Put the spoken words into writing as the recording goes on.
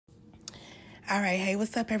All right, hey,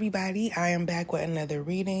 what's up, everybody? I am back with another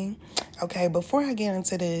reading. Okay, before I get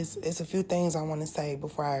into this, it's a few things I want to say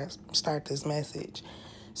before I start this message.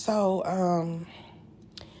 So,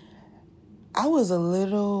 I was a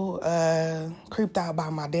little creeped out by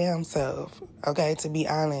my damn self, okay, to be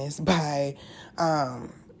honest, by, and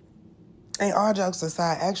all jokes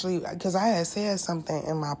aside, actually, because I had said something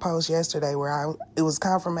in my post yesterday where it was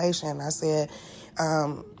confirmation. I said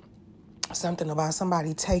something about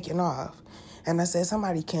somebody taking off. And I said,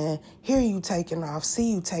 somebody can hear you taking off,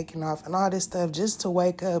 see you taking off, and all this stuff just to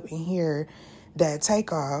wake up and hear that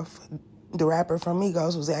Takeoff, the rapper from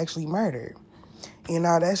Migos, was actually murdered. You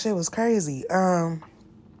know, that shit was crazy.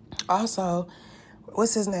 Also,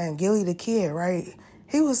 what's his name? Gilly the Kid, right?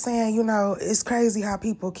 He was saying, you know, it's crazy how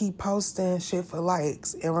people keep posting shit for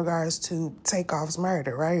likes in regards to Takeoff's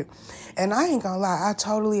murder, right? And I ain't gonna lie, I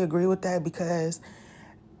totally agree with that because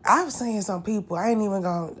I've seen some people, I ain't even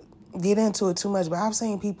gonna get into it too much, but I've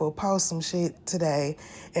seen people post some shit today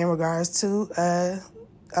in regards to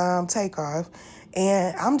Takeoff,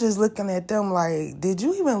 and I'm just looking at them like, did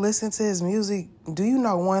you even listen to his music? Do you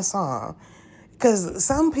know one song? Because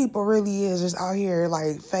some people really is just out here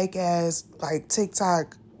like fake ass like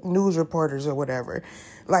TikTok news reporters or whatever.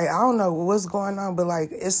 Like, I don't know what's going on, but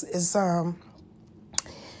like it's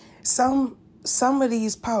some of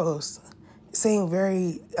these posts seem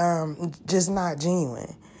very just not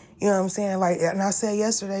genuine. You know what I'm saying? Like, and I said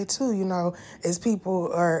yesterday too, you know, it's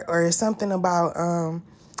people or it's something about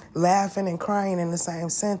laughing and crying in the same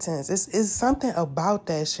sentence. It's something about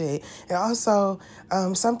that shit. And also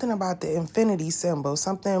something about the infinity symbol,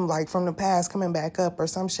 something like from the past coming back up or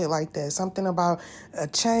some shit like that. Something about a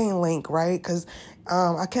chain link, right? Because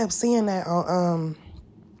I kept seeing that on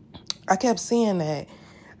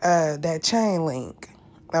that chain link,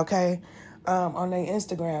 okay, on their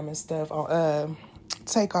Instagram and stuff, on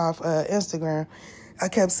Takeoff Instagram. I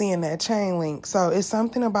kept seeing that chain link. So it's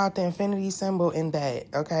something about the infinity symbol in that,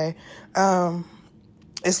 okay?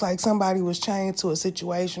 It's like somebody was chained to a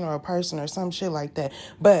situation or a person or some shit like that.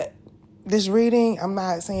 But this reading, I'm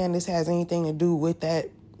not saying this has anything to do with that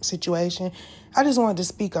situation. I just wanted to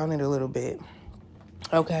speak on it a little bit,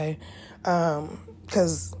 okay?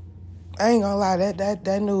 Because I ain't gonna lie,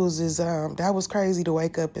 that news is, that was crazy to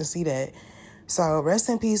wake up and see that. So rest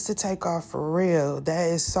in peace to Takeoff, for real.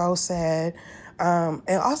 That is so sad. And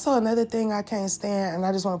also another thing I can't stand, and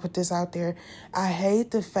I just want to put this out there, I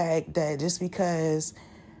hate the fact that just because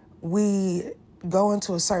we go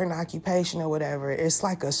into a certain occupation or whatever, it's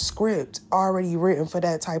like a script already written for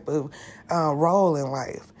that type of role in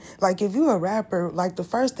life. Like, if you're a rapper, like, the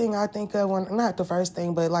first thing I think of, not the first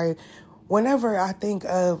thing, but like whenever I think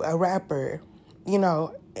of a rapper, you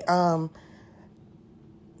know,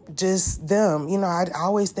 just them, you know, I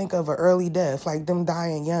always think of an early death, like them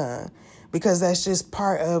dying young, because that's just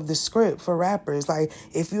part of the script for rappers. Like,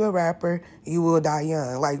 if you're a rapper, you will die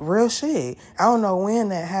young. Like, real shit. I don't know when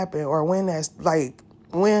that happened or when that's, like,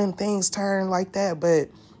 when things turn like that, but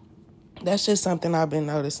that's just something I've been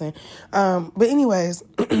noticing. But anyways,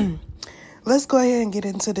 let's go ahead and get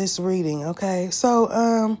into this reading, okay? So,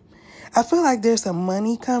 I feel like there's some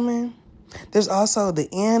money coming. There's also the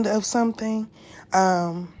end of something.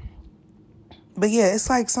 But yeah, it's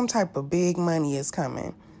like some type of big money is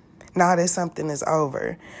coming now that something is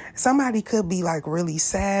over. Somebody could be like really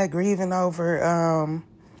sad, grieving over,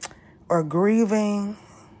 or grieving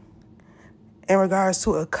in regards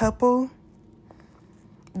to a couple.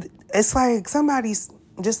 It's like somebody's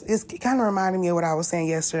it's kind of reminding me of what I was saying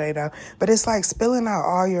yesterday though, but it's like spilling out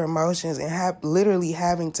all your emotions and literally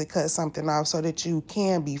having to cut something off so that you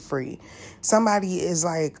can be free. Somebody is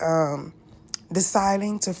like,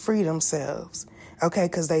 deciding to free themselves, okay,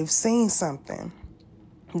 because they've seen something.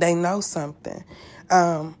 They know something.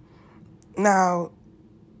 Now,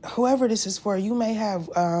 whoever this is for, you may have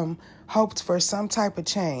hoped for some type of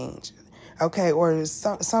change, okay, or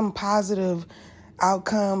some positive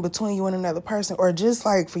outcome between you and another person, or just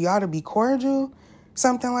like for y'all to be cordial,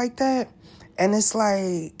 something like that. And it's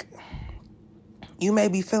like, you may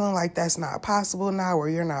be feeling like that's not possible now, or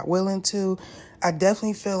you're not willing to. I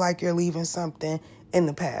definitely feel like you're leaving something in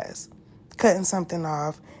the past, cutting something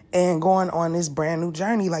off, and going on this brand new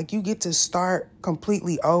journey. Like, you get to start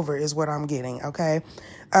completely over is what I'm getting, okay?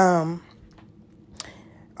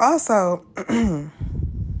 Also,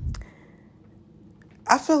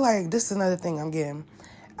 I feel like this is another thing I'm getting.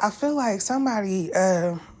 I feel like somebody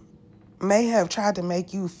may have tried to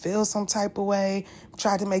make you feel some type of way,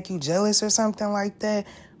 tried to make you jealous or something like that,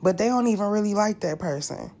 but they don't even really like that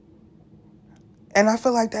person. And I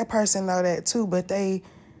feel like that person know that too, but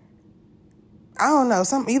I don't know,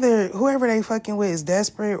 either whoever they fucking with is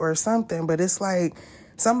desperate or something, but it's like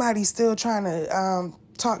somebody's still trying to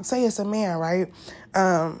talk. Say it's a man, right?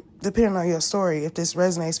 Depending on your story, if this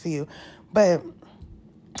resonates for you. But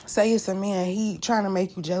say it's a man, he trying to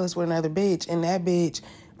make you jealous with another bitch, and that bitch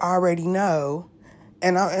already know,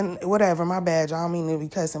 and whatever, my bad, y'all, don't mean to be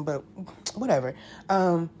cussing, but whatever.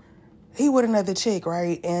 He with another chick,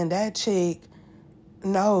 right? And that chick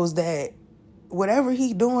knows that whatever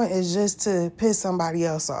he doing is just to piss somebody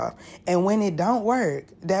else off. And when it don't work,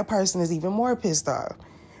 that person is even more pissed off.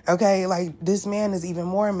 Okay, like this man is even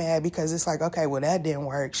more mad because it's like, okay, well, that didn't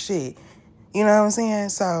work. Shit. You know what I'm saying?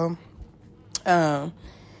 So,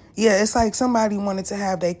 yeah, it's like somebody wanted to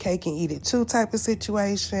have their cake and eat it too type of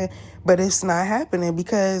situation, but it's not happening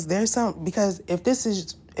because because if this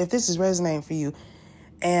is resonating for you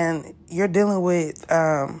and you're dealing with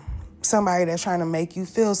somebody that's trying to make you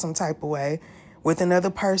feel some type of way with another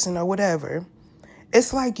person or whatever,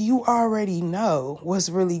 it's like you already know what's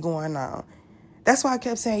really going on. That's why I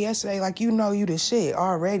kept saying yesterday, like, you know you the shit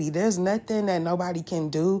already. There's nothing that nobody can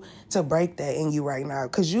do to break that in you right now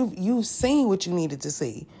because you've seen what you needed to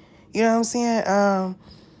see. You know what I'm saying?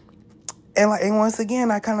 And once again,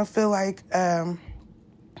 I kind of feel like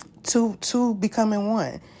two becoming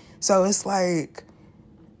one. So it's like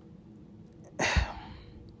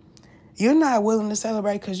you're not willing to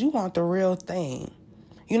celebrate because you want the real thing.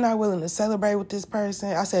 You're not willing to celebrate with this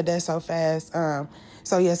person. I said that so fast.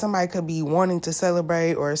 So yeah, somebody could be wanting to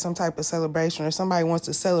celebrate or some type of celebration, or somebody wants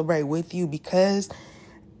to celebrate with you because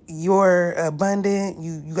you're abundant.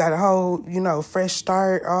 You got a whole, fresh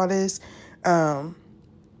start, all this.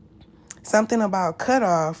 Something about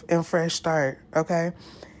cutoff and fresh start, okay?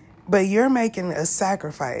 But you're making a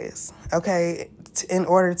sacrifice, okay, in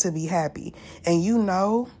order to be happy. And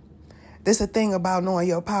this is a thing about knowing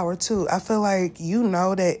your power too. I feel like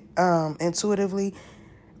that intuitively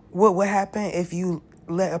what would happen if you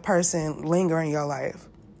let a person linger in your life,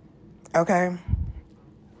 okay?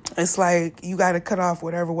 It's like you got to cut off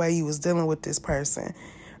whatever way you was dealing with this person.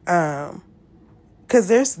 Because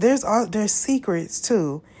there's secrets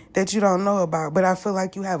too that you don't know about, but I feel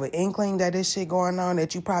like you have an inkling that this shit going on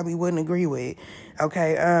that you probably wouldn't agree with,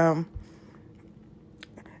 okay?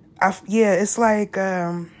 It's like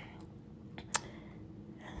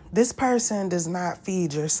this person does not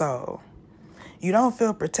feed your soul. You don't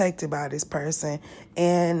feel protected by this person,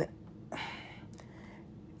 and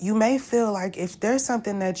you may feel like if there's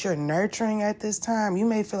something that you're nurturing at this time, you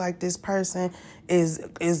may feel like this person is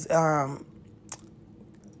gonna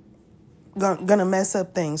mess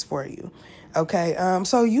up things for you. Okay.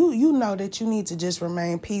 So you know that you need to just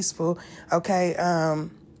remain peaceful. Okay.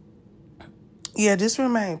 Just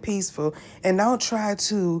remain peaceful and don't try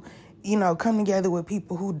to, come together with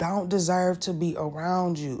people who don't deserve to be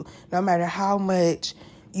around you, no matter how much,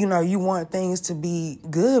 you want things to be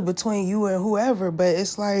good between you and whoever. But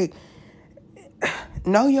it's like,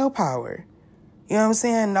 know your power. You know what I'm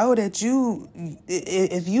saying? Know that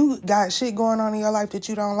if you got shit going on in your life that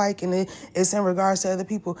you don't like and it's in regards to other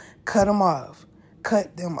people, cut them off.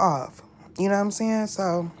 Cut them off. You know what I'm saying?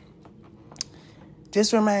 So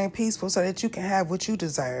just remain peaceful so that you can have what you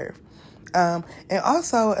deserve. And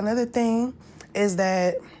also another thing is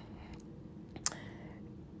that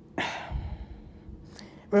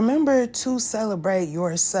remember to celebrate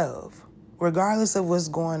yourself, regardless of what's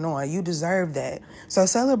going on. You deserve that. So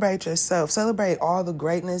celebrate yourself. Celebrate all the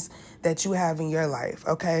greatness that you have in your life,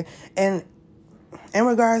 okay? And in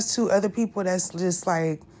regards to other people that's just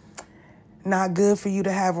like not good for you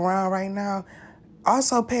to have around right now,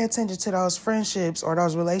 also pay attention to those friendships or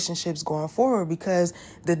those relationships going forward, because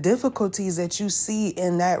the difficulties that you see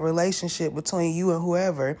in that relationship between you and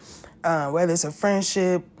whoever, whether it's a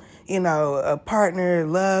friendship, a partner,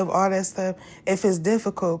 love, all that stuff, if it's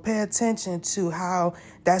difficult, pay attention to how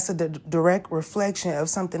that's a direct reflection of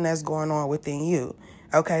something that's going on within you.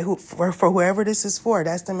 Okay, for whoever this is for,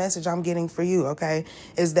 that's the message I'm getting for you, okay,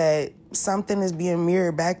 is that something is being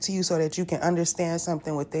mirrored back to you so that you can understand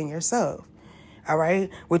something within yourself. All right,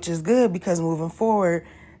 which is good because moving forward,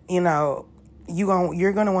 you're going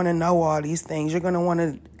to want to know all these things. You're going to want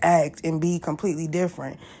to act and be completely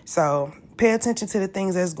different. So pay attention to the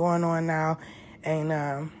things that's going on now.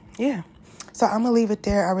 And so I'm going to leave it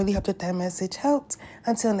there. I really hope that message helped.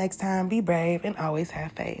 Until next time, be brave and always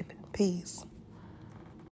have faith. Peace.